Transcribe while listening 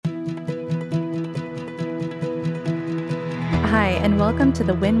and welcome to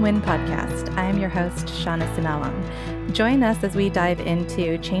the Win-Win Podcast. I am your host, Shauna Sumalam. Join us as we dive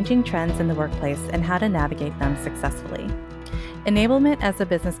into changing trends in the workplace and how to navigate them successfully. Enablement as a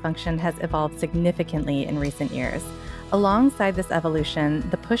business function has evolved significantly in recent years. Alongside this evolution,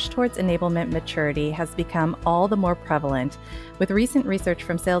 the push towards enablement maturity has become all the more prevalent, with recent research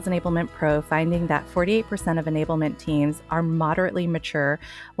from Sales Enablement Pro finding that 48% of enablement teams are moderately mature,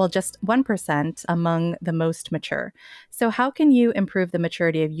 while just 1% among the most mature. So how can you improve the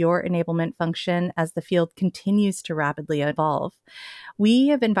maturity of your enablement function as the field continues to rapidly evolve? We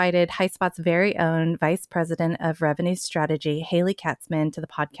have invited HighSpot's very own Vice President of Revenue Strategy, Haley Katzman, to the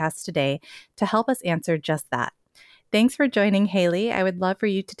podcast today to help us answer just that. Thanks for joining, Haley. I would love for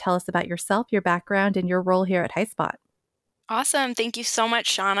you to tell us about yourself, your background, and your role here at HighSpot. Awesome. Thank you so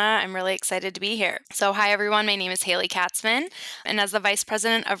much, Shauna. I'm really excited to be here. So hi, everyone. My name is Haley Katzman, and as the Vice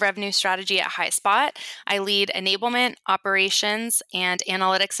President of Revenue Strategy at HighSpot, I lead enablement, operations, and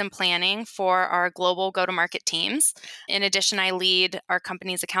analytics and planning for our global go-to-market teams. In addition, I lead our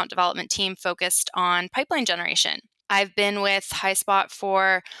company's account development team focused on pipeline generation. I've been with HighSpot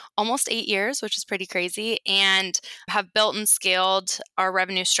for almost 8 years, which is pretty crazy, and have built and scaled our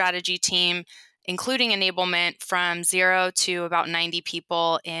revenue strategy team, including enablement, from 0 to about 90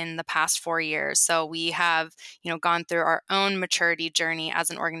 people in the past 4 years. So we have, gone through our own maturity journey as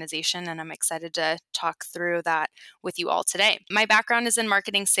an organization, and I'm excited to talk through that with you all today. My background is in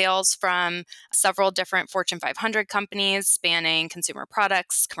marketing sales from several different Fortune 500 companies spanning consumer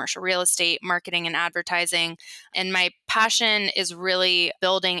products, commercial real estate, marketing, and advertising. And my passion is really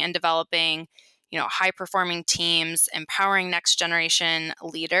building and developing high-performing teams, empowering next-generation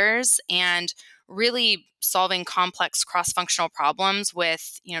leaders, and really solving complex cross-functional problems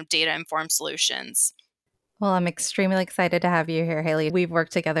with, data-informed solutions. Well, I'm extremely excited to have you here, Haley. We've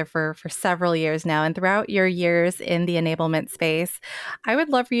worked together for several years now, and throughout your years in the enablement space, I would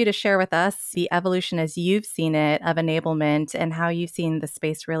love for you to share with us the evolution as you've seen it of enablement and how you've seen the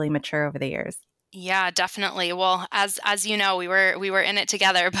space really mature over the years. Yeah, definitely. Well, as you know, we were in it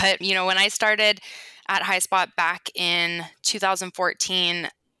together. But when I started at HighSpot back in 2014,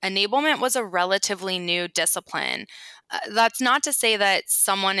 enablement was a relatively new discipline. That's not to say that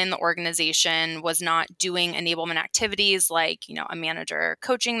someone in the organization was not doing enablement activities, like a manager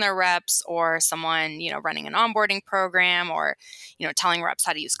coaching their reps, or someone running an onboarding program, or telling reps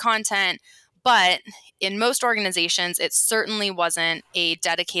how to use content. But in most organizations, it certainly wasn't a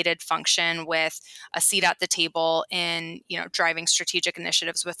dedicated function with a seat at the table in, driving strategic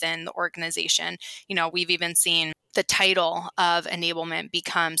initiatives within the organization. We've even seen the title of enablement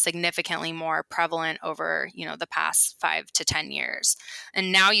become significantly more prevalent over, the past 5 to 10 years.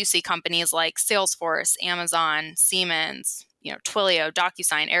 And now you see companies like Salesforce, Amazon, Siemens, Twilio,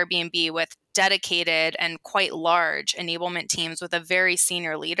 DocuSign, Airbnb with dedicated and quite large enablement teams with a very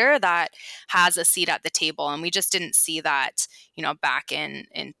senior leader that has a seat at the table. And we just didn't see that, back in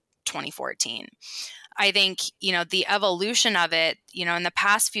 2014. I think, the evolution of it, in the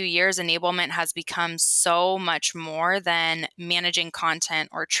past few years, enablement has become so much more than managing content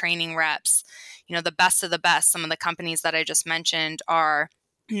or training reps. The best of the best, some of the companies that I just mentioned, are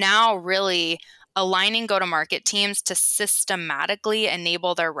now really aligning go-to-market teams to systematically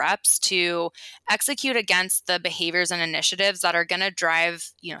enable their reps to execute against the behaviors and initiatives that are going to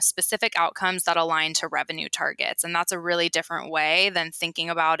drive, specific outcomes that align to revenue targets. And that's a really different way than thinking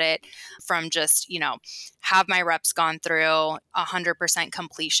about it from just, have my reps gone through 100%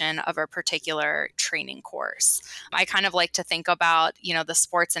 completion of a particular training course. I kind of like to think about, the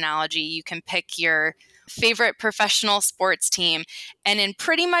sports analogy. You can pick your favorite professional sports team, and in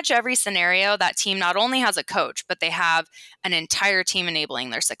pretty much every scenario, that team not only has a coach, but they have an entire team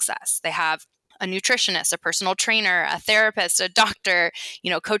enabling their success. They have a nutritionist, a personal trainer, a therapist, a doctor,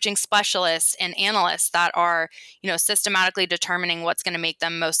 coaching specialists and analysts that are, systematically determining what's going to make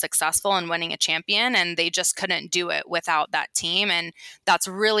them most successful in winning a champion. And they just couldn't do it without that team. And that's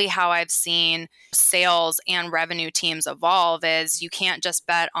really how I've seen sales and revenue teams evolve, is you can't just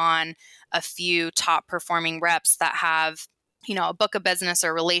bet on a few top performing reps that have, a book of business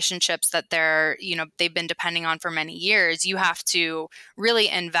or relationships that they've been depending on for many years. You have to really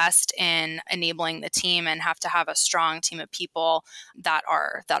invest in enabling the team and have to have a strong team of people that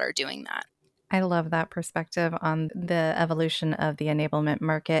are doing that. I love that perspective on the evolution of the enablement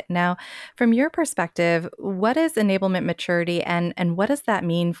market. Now, from your perspective, what is enablement maturity and what does that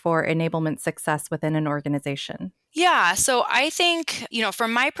mean for enablement success within an organization? Yeah. So I think,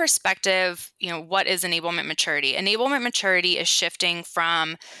 from my perspective, what is enablement maturity? Enablement maturity is shifting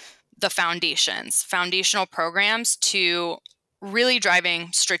from the foundational programs, to really driving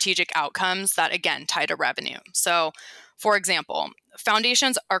strategic outcomes that, again, tie to revenue. So For example,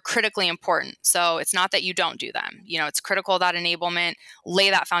 foundations are critically important. So it's not that you don't do them. It's critical that enablement lay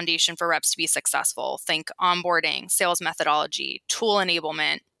that foundation for reps to be successful. Think onboarding, sales methodology, tool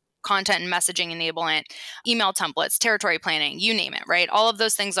enablement, content and messaging enablement, email templates, territory planning, you name it, right? All of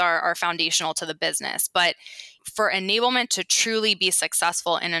those things are foundational to the business. But for enablement to truly be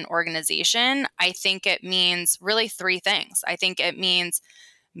successful in an organization, I think it means really three things. I think it means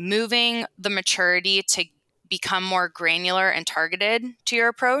moving the maturity to become more granular and targeted to your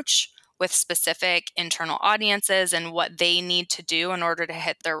approach with specific internal audiences and what they need to do in order to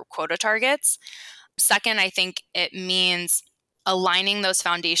hit their quota targets. Second, I think it means aligning those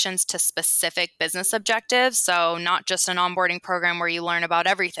foundations to specific business objectives. So not just an onboarding program where you learn about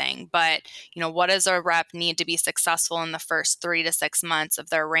everything, but what does a rep need to be successful in the first 3 to 6 months of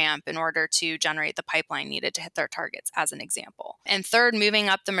their ramp in order to generate the pipeline needed to hit their targets, as an example. And third, moving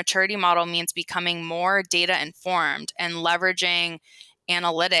up the maturity model means becoming more data informed and leveraging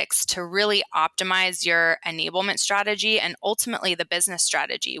analytics to really optimize your enablement strategy and ultimately the business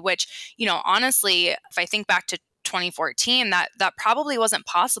strategy, which, honestly, if I think back to 2014, that probably wasn't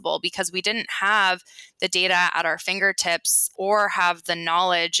possible because we didn't have the data at our fingertips or have the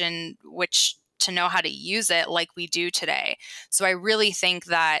knowledge in which to know how to use it like we do today. So I really think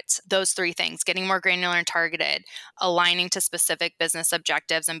that those three things, getting more granular and targeted, aligning to specific business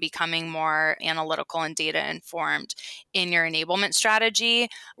objectives, and becoming more analytical and data informed in your enablement strategy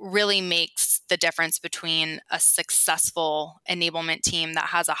really makes the difference between a successful enablement team that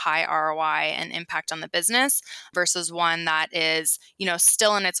has a high ROI and impact on the business versus one that is,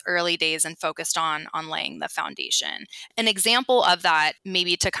 still in its early days and focused on laying the foundation. An example of that,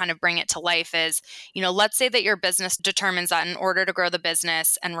 maybe to kind of bring it to life, is, let's say that your business determines that in order to grow the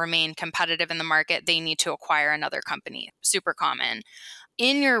business and remain competitive in the market, they need to acquire another company. Super common.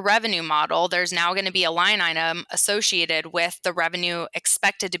 In your revenue model, there's now going to be a line item associated with the revenue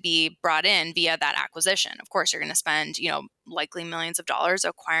expected to be brought in via that acquisition. Of course, you're going to spend, likely millions of dollars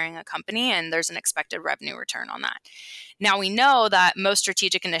acquiring a company, and there's an expected revenue return on that. Now, we know that most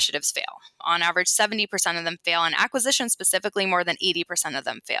strategic initiatives fail. On average, 70% of them fail, and acquisitions specifically, more than 80% of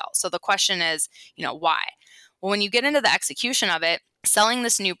them fail. So the question is, why? Well, when you get into the execution of it, selling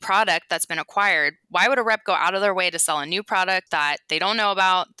this new product that's been acquired, why would a rep go out of their way to sell a new product that they don't know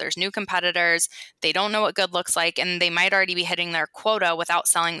about? There's new competitors, they don't know what good looks like, and they might already be hitting their quota without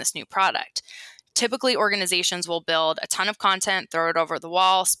selling this new product. Typically, organizations will build a ton of content, throw it over the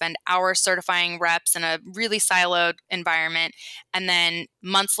wall, spend hours certifying reps in a really siloed environment, and then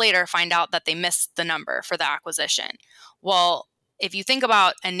months later find out that they missed the number for the acquisition. Well, if you think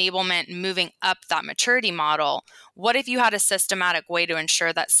about enablement moving up that maturity model, what if you had a systematic way to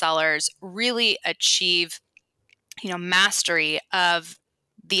ensure that sellers really achieve, mastery of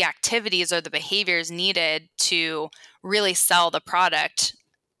the activities or the behaviors needed to really sell the product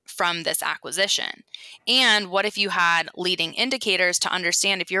from this acquisition? And what if you had leading indicators to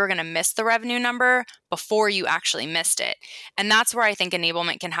understand if you were going to miss the revenue number before you actually missed it? And that's where I think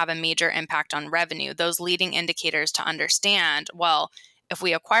enablement can have a major impact on revenue. Those leading indicators to understand, well, if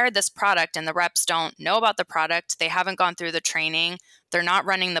we acquired this product and the reps don't know about the product, they haven't gone through the training, they're not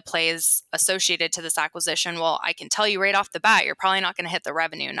running the plays associated to this acquisition, well, I can tell you right off the bat, you're probably not going to hit the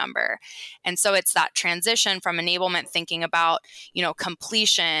revenue number. And so it's that transition from enablement thinking about,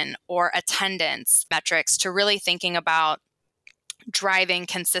 completion or attendance metrics to really thinking about driving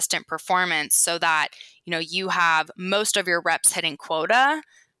consistent performance so that, you have most of your reps hitting quota.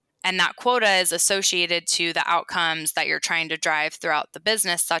 And that quota is associated to the outcomes that you're trying to drive throughout the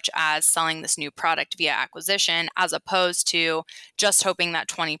business, such as selling this new product via acquisition, as opposed to just hoping that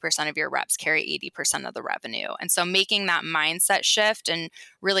 20% of your reps carry 80% of the revenue. And so making that mindset shift and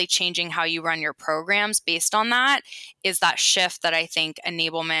really changing how you run your programs based on that is that shift that I think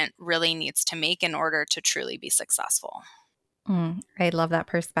enablement really needs to make in order to truly be successful. I love that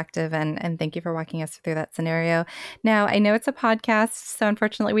perspective, and thank you for walking us through that scenario. Now, I know it's a podcast, so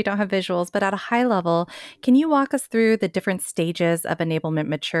unfortunately we don't have visuals, but at a high level, can you walk us through the different stages of enablement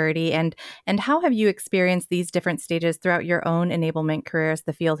maturity, and how have you experienced these different stages throughout your own enablement career as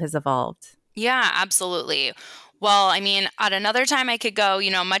the field has evolved? Yeah, absolutely. Well, I mean, at another time I could go,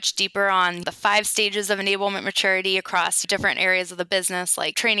 much deeper on the 5 stages of enablement maturity across different areas of the business,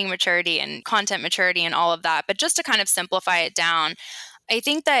 like training maturity and content maturity and all of that. But just to kind of simplify it down, I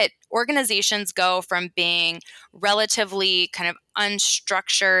think that organizations go from being relatively kind of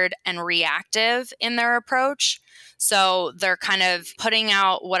unstructured and reactive in their approach. So they're kind of putting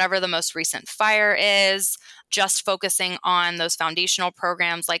out whatever the most recent fire is, just focusing on those foundational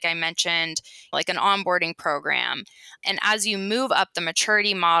programs, like I mentioned, like an onboarding program. And as you move up the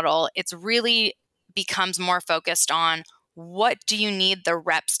maturity model, it's really becomes more focused on what do you need the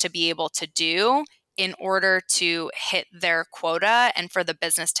reps to be able to do in order to hit their quota and for the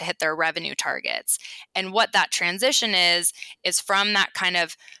business to hit their revenue targets. And what that transition is from that kind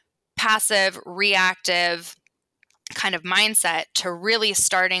of passive, reactive kind of mindset to really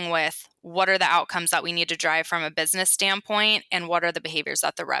starting with what are the outcomes that we need to drive from a business standpoint and what are the behaviors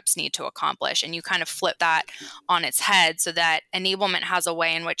that the reps need to accomplish. And you kind of flip that on its head so that enablement has a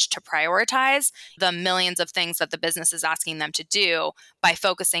way in which to prioritize the millions of things that the business is asking them to do by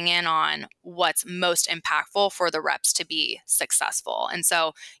focusing in on what's most impactful for the reps to be successful. And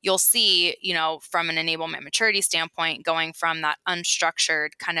so you'll see, from an enablement maturity standpoint, going from that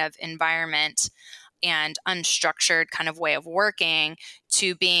unstructured kind of environment and unstructured kind of way of working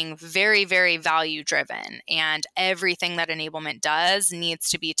to being very, very value driven. And everything that enablement does needs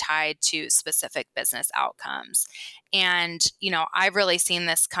to be tied to specific business outcomes. And, I've really seen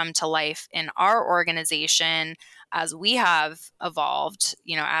this come to life in our organization as we have evolved,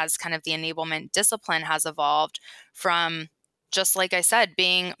 as kind of the enablement discipline has evolved from, just like I said,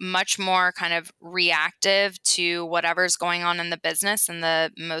 being much more kind of reactive to whatever's going on in the business and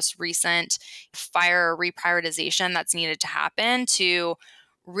the most recent fire reprioritization that's needed to happen, to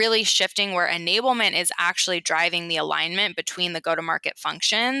really shifting where enablement is actually driving the alignment between the go-to-market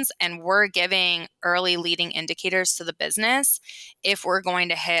functions, and we're giving early leading indicators to the business if we're going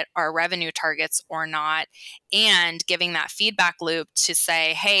to hit our revenue targets or not, and giving that feedback loop to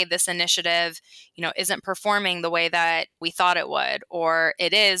say, hey, this initiative, isn't performing the way that we thought it would, or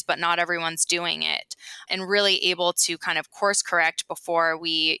it is, but not everyone's doing it, and really able to kind of course correct before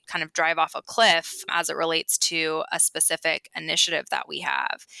we kind of drive off a cliff as it relates to a specific initiative that we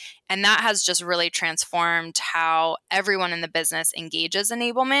have. And that has just really transformed how everyone in the business engages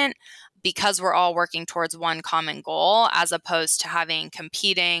enablement, because we're all working towards one common goal as opposed to having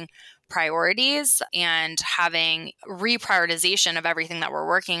competing priorities and having reprioritization of everything that we're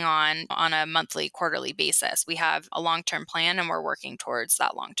working on a monthly, quarterly basis. We have a long-term plan and we're working towards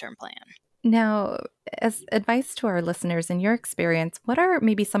that long-term plan. Now, as advice to our listeners, in your experience, what are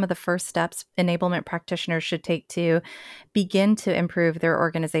maybe some of the first steps enablement practitioners should take to begin to improve their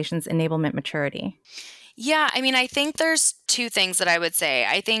organization's enablement maturity? Yeah, I think there's two things that I would say.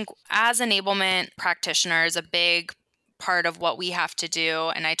 I think as enablement practitioners, a big part of what we have to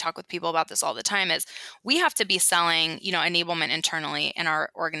do, and I talk with people about this all the time, is we have to be selling, enablement internally in our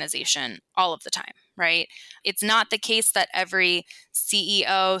organization all of the time, right? It's not the case that every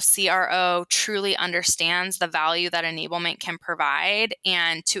CEO, CRO truly understands the value that enablement can provide,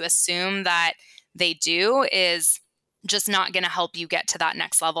 and to assume that they do is just not going to help you get to that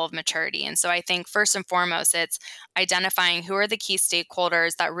next level of maturity. And so I think first and foremost, it's identifying who are the key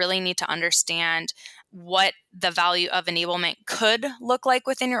stakeholders that really need to understand what the value of enablement could look like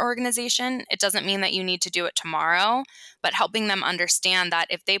within your organization. It doesn't mean that you need to do it tomorrow, but helping them understand that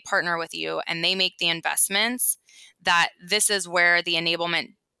if they partner with you and they make the investments, that this is where the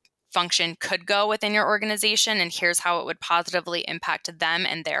enablement function could go within your organization, and here's how it would positively impact them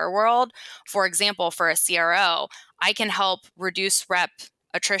and their world. For example, for a CRO, I can help reduce rep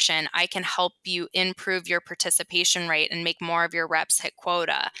attrition. I can help you improve your participation rate and make more of your reps hit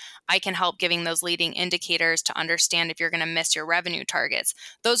quota. I can help giving those leading indicators to understand if you're going to miss your revenue targets.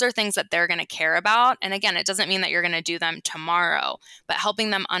 Those are things that they're going to care about. And again, it doesn't mean that you're going to do them tomorrow, but helping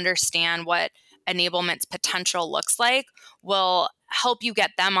them understand what enablement's potential looks like will help you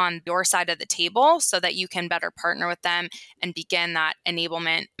get them on your side of the table so that you can better partner with them and begin that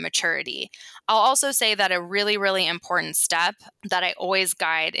enablement maturity. I'll also say that a really, really important step that I always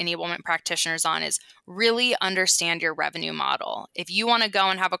guide enablement practitioners on is really understand your revenue model. If you want to go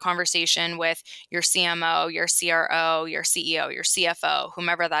and have a conversation with your CMO, your CRO, your CEO, your CFO,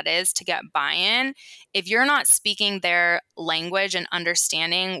 whomever that is, to get buy-in, if you're not speaking their language and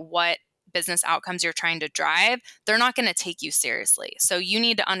understanding what business outcomes you're trying to drive, they're not going to take you seriously. So you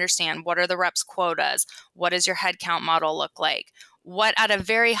need to understand, what are the reps' quotas? What does your headcount model look like? What, at a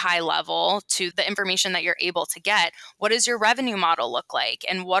very high level, to the information that you're able to get, what does your revenue model look like?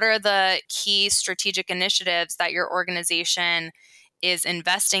 And what are the key strategic initiatives that your organization is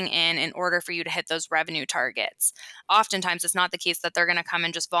investing in order for you to hit those revenue targets? Oftentimes, it's not the case that they're going to come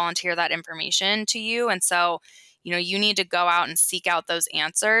and just volunteer that information to you. And so you need to go out and seek out those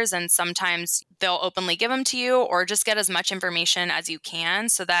answers, and sometimes they'll openly give them to you, or just get as much information as you can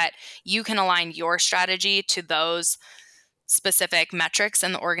so that you can align your strategy to those specific metrics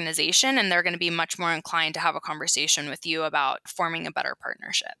in the organization, and they're going to be much more inclined to have a conversation with you about forming a better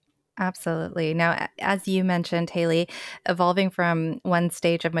partnership. Absolutely. Now, as you mentioned, Haley, evolving from one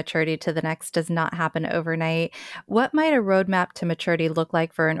stage of maturity to the next does not happen overnight. What might a roadmap to maturity look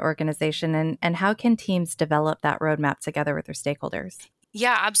like for an organization, and how can teams develop that roadmap together with their stakeholders?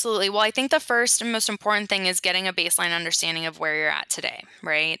 Yeah, absolutely. Well, I think the first and most important thing is getting a baseline understanding of where you're at today,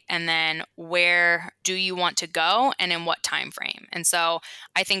 right? And then where do you want to go and in what time frame? And so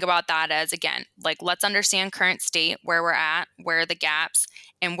I think about that as, again, like, let's understand current state, where we're at, where are the gaps,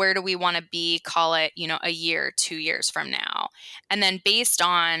 and where do we want to be, call it, a year, 2 years from now. And then based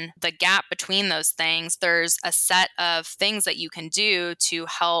on the gap between those things, there's a set of things that you can do to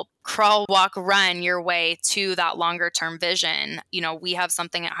help crawl, walk, run your way to that longer term vision. We have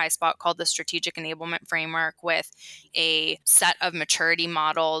something at HighSpot called the Strategic Enablement Framework with a set of maturity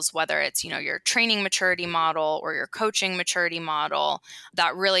models, whether it's, your training maturity model or your coaching maturity model,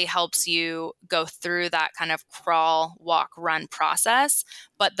 that really helps you go through that kind of crawl, walk, run process.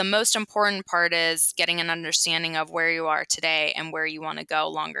 But the most important part is getting an understanding of where you are today and where you want to go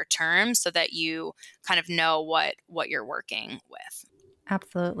longer term so that you kind of know what you're working with.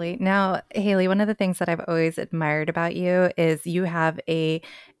 Absolutely. Now, Haley, one of the things that I've always admired about you is you have an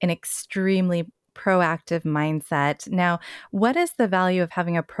extremely proactive mindset. Now, what is the value of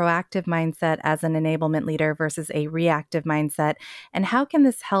having a proactive mindset as an enablement leader versus a reactive mindset? And how can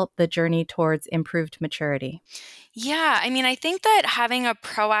this help the journey towards improved maturity? Yeah, I mean, I think that having a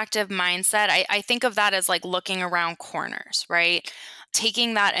proactive mindset, I think of that as like looking around corners, right?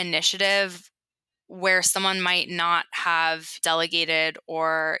 Taking that initiative where someone might not have delegated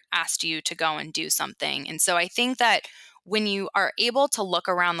or asked you to go and do something. And so I think that when you are able to look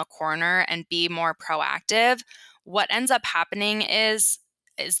around the corner and be more proactive, what ends up happening is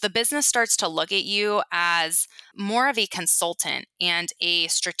the business starts to look at you as more of a consultant and a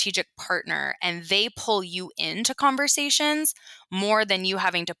strategic partner, and they pull you into conversations more than you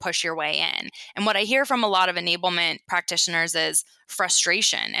having to push your way in. And what I hear from a lot of enablement practitioners is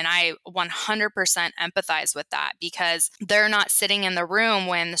frustration. And I 100% empathize with that because they're not sitting in the room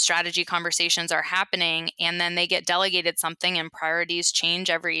when the strategy conversations are happening, and then they get delegated something and priorities change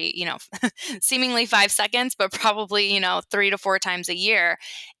every, seemingly 5 seconds, but probably, 3 to 4 times a year.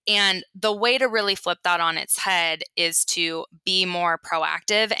 And the way to really flip that on its head is to be more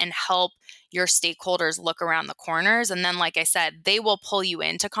proactive and help your stakeholders look around the corners. And then, like I said, they will pull you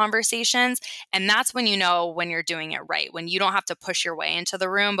into conversations. And that's when you know when you're doing it right, when you don't have to push your way into the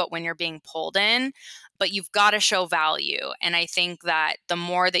room, but when you're being pulled in. But you've got to show value. And I think that the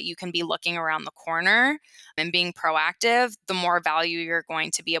more that you can be looking around the corner and being proactive, the more value you're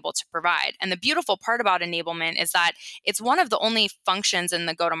going to be able to provide. And the beautiful part about enablement is that it's one of the only functions in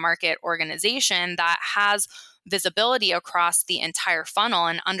the go-to-market organization that has visibility across the entire funnel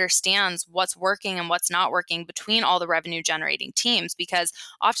and understands what's working and what's not working between all the revenue generating teams, because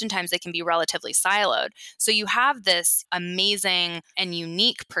oftentimes they can be relatively siloed. So you have this amazing and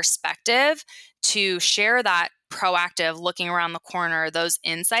unique perspective to share that proactive looking around the corner, those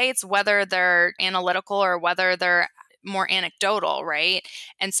insights, whether they're analytical or whether they're more anecdotal, right?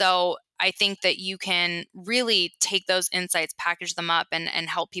 And so I think that you can really take those insights, package them up, and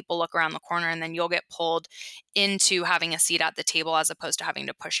help people look around the corner, and then you'll get pulled into having a seat at the table as opposed to having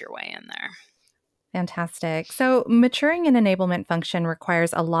to push your way in there. Fantastic. So, maturing an enablement function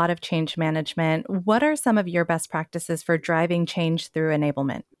requires a lot of change management. What are some of your best practices for driving change through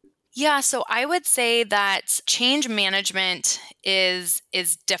enablement? Yeah, so I would say that change management is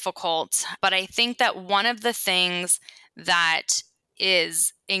difficult, but I think that one of the things that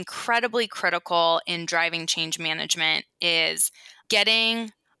is incredibly critical in driving change management is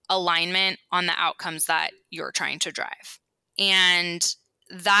getting alignment on the outcomes that you're trying to drive. And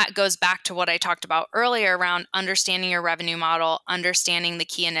that goes back to what I talked about earlier around understanding your revenue model, understanding the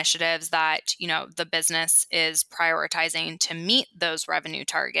key initiatives that, the business is prioritizing to meet those revenue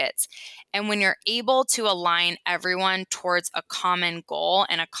targets. And when you're able to align everyone towards a common goal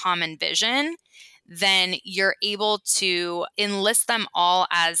and a common vision, then you're able to enlist them all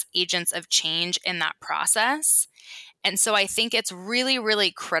as agents of change in that process. And so I think it's really,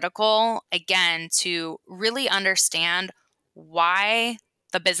 really critical, again, to really understand why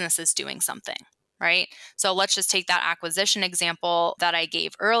the business is doing something, right? So let's just take that acquisition example that I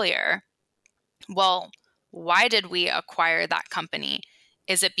gave earlier. Well, why did we acquire that company?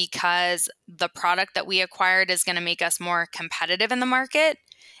 Is it because the product that we acquired is going to make us more competitive in the market?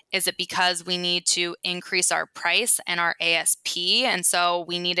 Is it because we need to increase our price and our ASP, and so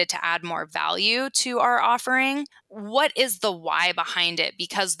we needed to add more value to our offering? What is the why behind it?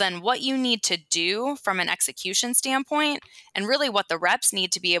 Because then what you need to do from an execution standpoint, and really what the reps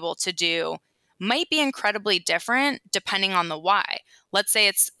need to be able to do, might be incredibly different depending on the why. Let's say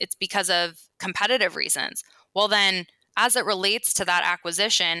it's because of competitive reasons. Well, then as it relates to that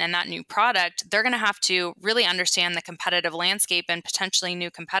acquisition and that new product, they're going to have to really understand the competitive landscape and potentially new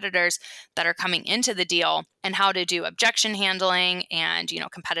competitors that are coming into the deal and how to do objection handling and,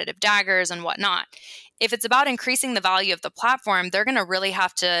 competitive daggers and whatnot. If it's about increasing the value of the platform, they're going to really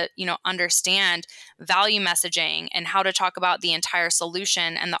have to, understand value messaging and how to talk about the entire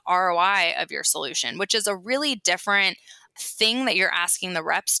solution and the ROI of your solution, which is a really different thing that you're asking the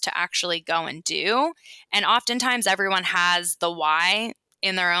reps to actually go and do. And oftentimes everyone has the why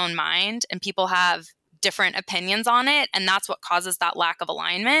in their own mind, and people have different opinions on it. And that's what causes that lack of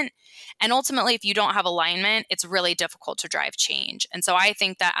alignment. And ultimately, if you don't have alignment, it's really difficult to drive change. And so I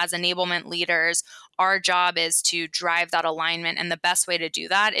think that as enablement leaders, our job is to drive that alignment. And the best way to do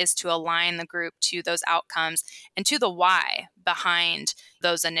that is to align the group to those outcomes and to the why behind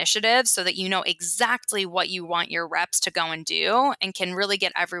those initiatives so that you know exactly what you want your reps to go and do and can really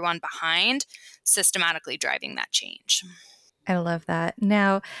get everyone behind systematically driving that change. I love that.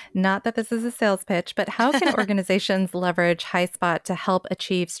 Now, not that this is a sales pitch, but how can organizations leverage HighSpot to help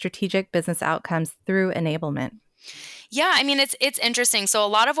achieve strategic business outcomes through enablement? Yeah, I mean, it's interesting. So a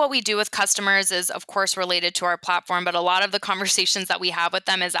lot of what we do with customers is, of course, related to our platform, but a lot of the conversations that we have with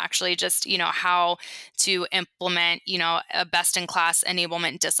them is actually just, how to implement, a best-in-class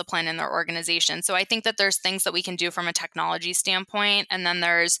enablement discipline in their organization. So I think that there's things that we can do from a technology standpoint, and then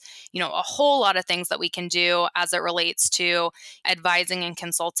there's, a whole lot of things that we can do as it relates to advising and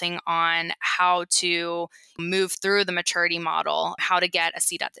consulting on how to move through the maturity model, how to get a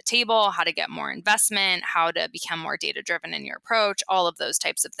seat at the table, how to get more investment, how to become more data driven in your approach, all of those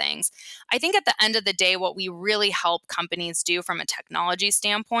types of things. I think at the end of the day, what we really help companies do from a technology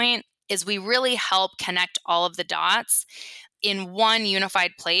standpoint is we really help connect all of the dots in one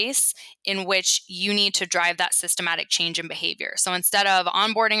unified place in which you need to drive that systematic change in behavior. So instead of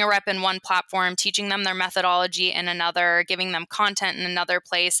onboarding a rep in one platform, teaching them their methodology in another, giving them content in another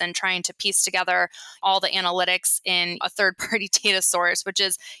place, and trying to piece together all the analytics in a third-party data source, which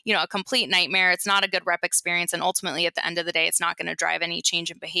is, a complete nightmare. It's not a good rep experience. And ultimately, at the end of the day, it's not going to drive any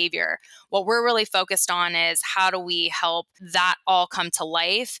change in behavior. What we're really focused on is how do we help that all come to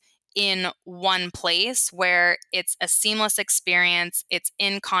life in one place where it's a seamless experience, it's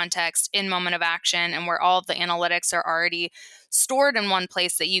in context, in moment of action, and where all of the analytics are already stored in one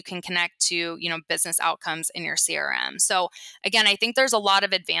place that you can connect to, business outcomes in your CRM. So again, I think there's a lot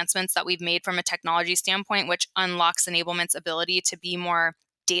of advancements that we've made from a technology standpoint, which unlocks enablement's ability to be more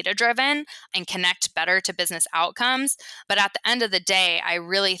data driven and connect better to business outcomes. But at the end of the day, I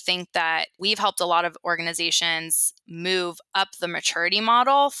really think that we've helped a lot of organizations move up the maturity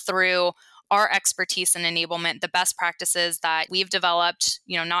model through our expertise in enablement, the best practices that we've developed,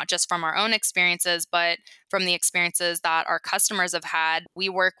 not just from our own experiences, but from the experiences that our customers have had. We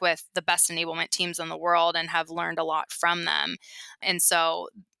work with the best enablement teams in the world and have learned a lot from them. And so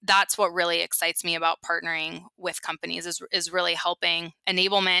that's what really excites me about partnering with companies is really helping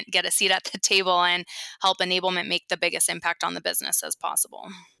enablement get a seat at the table and help enablement make the biggest impact on the business as possible.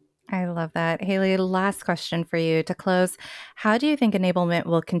 I love that. Haley, last question for you to close. How do you think enablement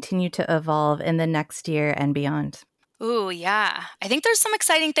will continue to evolve in the next year and beyond? Ooh, yeah. I think there's some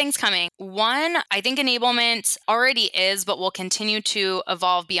exciting things coming. One, I think enablement already is, but will continue to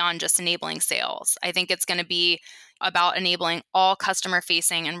evolve beyond just enabling sales. I think it's going to be about enabling all customer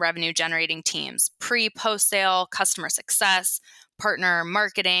facing and revenue generating teams, post sale, customer success, partner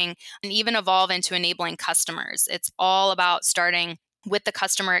marketing, and even evolve into enabling customers. It's all about starting with the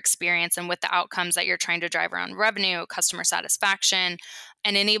customer experience and with the outcomes that you're trying to drive around revenue, customer satisfaction.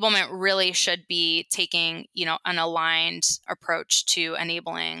 And enablement really should be taking, an aligned approach to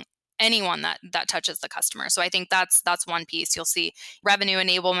enabling anyone that touches the customer. So I think that's one piece. You'll see revenue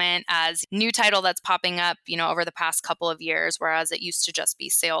enablement as new title that's popping up, over the past couple of years, whereas it used to just be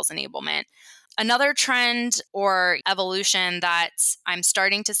sales enablement. Another trend or evolution that I'm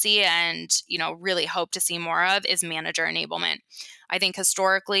starting to see and, really hope to see more of is manager enablement. I think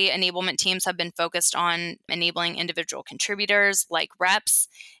historically, enablement teams have been focused on enabling individual contributors like reps.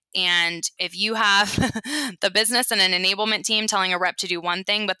 And if you have the business and an enablement team telling a rep to do one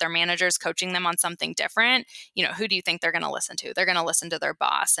thing, but their manager's coaching them on something different, who do you think they're going to listen to? They're going to listen to their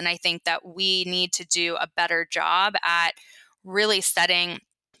boss. And I think that we need to do a better job at really setting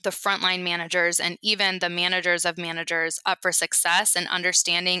the frontline managers and even the managers of managers up for success and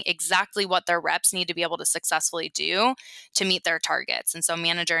understanding exactly what their reps need to be able to successfully do to meet their targets. And so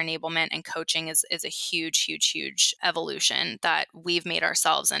manager enablement and coaching is a huge, huge, huge evolution that we've made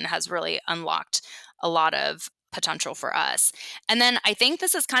ourselves and has really unlocked a lot of potential for us. And then I think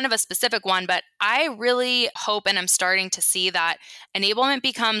this is kind of a specific one, but I really hope and I'm starting to see that enablement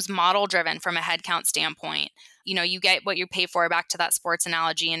becomes model driven from a headcount standpoint. You get what you pay for, back to that sports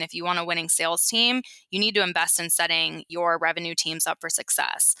analogy. And if you want a winning sales team, you need to invest in setting your revenue teams up for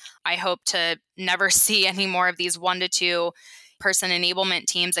success. I hope to never see any more of these 1 to 2 person enablement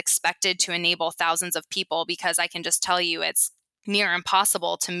teams expected to enable thousands of people, because I can just tell you it's near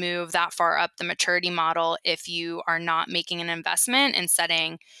impossible to move that far up the maturity model if you are not making an investment in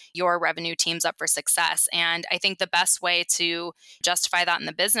setting your revenue teams up for success. And I think the best way to justify that in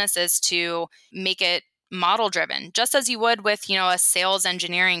the business is to make it model driven, just as you would with, a sales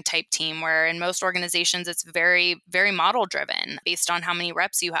engineering type team, where in most organizations, it's very, very model driven based on how many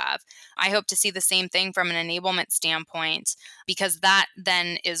reps you have. I hope to see the same thing from an enablement standpoint, because that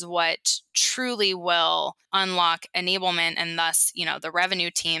then is what truly will unlock enablement and thus, the revenue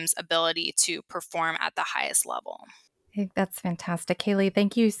team's ability to perform at the highest level. I think that's fantastic. Haley,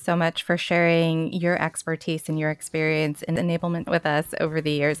 thank you so much for sharing your expertise and your experience in enablement with us over the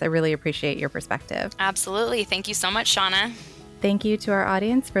years. I really appreciate your perspective. Absolutely. Thank you so much, Shauna. Thank you to our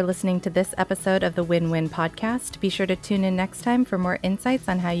audience for listening to this episode of the Win-Win Podcast. Be sure to tune in next time for more insights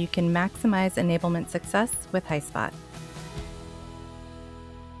on how you can maximize enablement success with HighSpot.